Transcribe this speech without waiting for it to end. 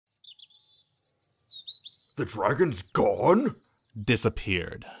The dragon's gone?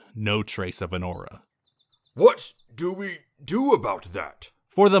 Disappeared. No trace of an aura. What do we do about that?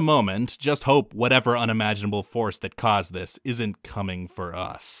 For the moment, just hope whatever unimaginable force that caused this isn't coming for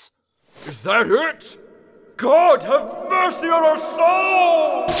us. Is that it? God, have mercy on our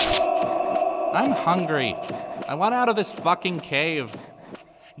souls! I'm hungry. I want out of this fucking cave.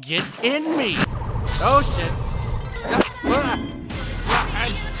 Get in me! Oh shit!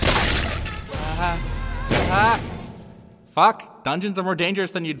 Fuck, dungeons are more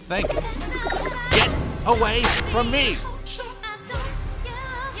dangerous than you'd think. Get away from me!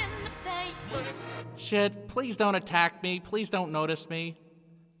 Shit, please don't attack me. Please don't notice me.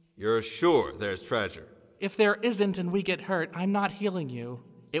 You're sure there's treasure? If there isn't and we get hurt, I'm not healing you.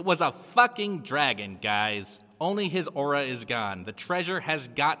 It was a fucking dragon, guys. Only his aura is gone. The treasure has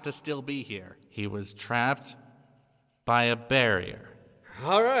got to still be here. He was trapped by a barrier.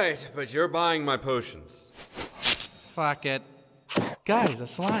 All right, but you're buying my potions. Fuck it. Guys, a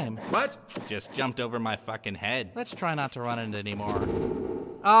slime. What? Just jumped over my fucking head. Let's try not to run into it anymore.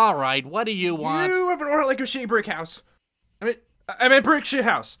 All right, what do you want? You have an aura like a shitty brick house. I mean brick shit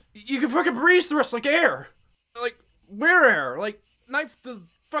house. You can fucking breathe through us like air. Like, where air? Like, knife the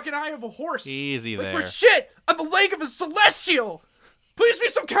fucking eye of a horse. Easy like, there. We're shit on the leg of a celestial. Please be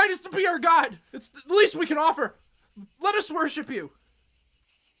so kind as to be our god. It's the least we can offer. Let us worship you.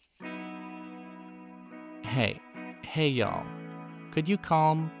 Hey y'all. Could you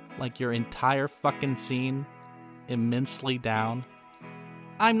calm, like, your entire fucking scene immensely down?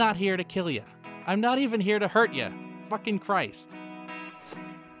 I'm not here to kill ya. I'm not even here to hurt ya. Fucking Christ.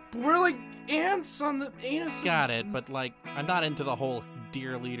 We're like ants on the anus. Got it, but like, I'm not into the whole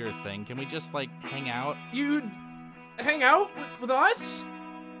dear leader thing. Can we just like hang out? You'd hang out with us?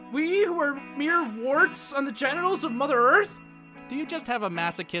 We who are mere warts on the genitals of Mother Earth? Do you just have a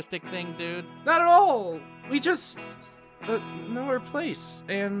masochistic thing, dude? Not at all. We just know our place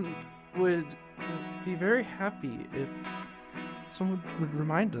and would be very happy if someone would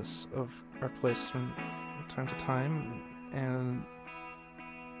remind us of our place from time to time and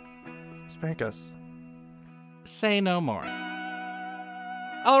spank us. Say no more.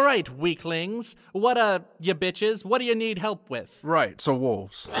 All right, weaklings. You bitches, what do you need help with? Right, so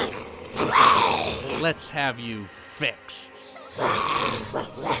wolves. Let's have you fixed.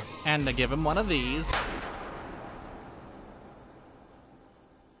 And to give him one of these.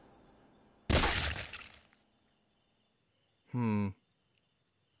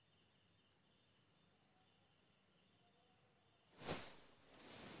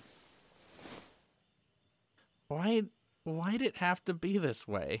 Why'd it have to be this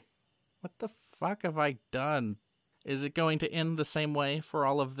way? What the fuck have I done? Is it going to end the same way for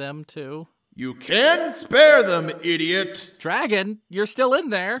all of them, too? You can spare them, idiot! Dragon, you're still in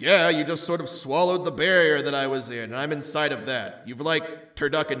there. Yeah, you just sort of swallowed the barrier that I was in, and I'm inside of that. You've, like,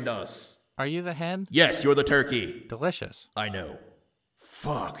 turduckened us. Are you the hen? Yes, you're the turkey. Delicious. I know.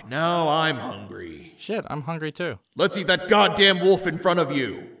 Fuck, now I'm hungry. Shit, I'm hungry, too. Let's eat that goddamn wolf in front of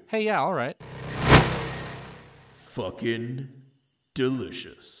you. Hey, yeah, all right. Fucking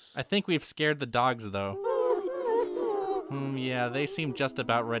delicious. I think we've scared the dogs, though. Yeah, they seem just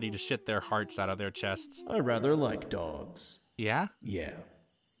about ready to shit their hearts out of their chests. I rather like dogs. Yeah? Yeah.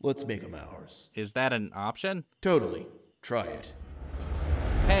 Let's make them ours. Is that an option? Totally. Try it.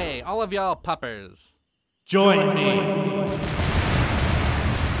 Hey, all of y'all puppers. Join me.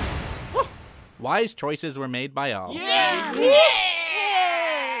 Wise choices were made by all. Yeah!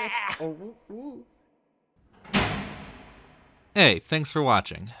 Hey, thanks for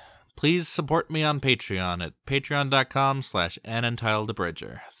watching. Please support me on Patreon at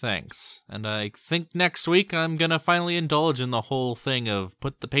patreon.com/anentitledabridger. Thanks. And I think next week I'm gonna finally indulge in the whole thing of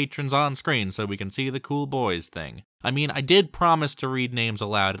put the patrons on screen so we can see the cool boys thing. I mean, I did promise to read names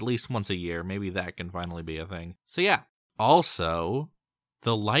aloud at least once a year. Maybe that can finally be a thing. So yeah. Also,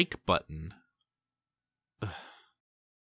 the like button. Ugh.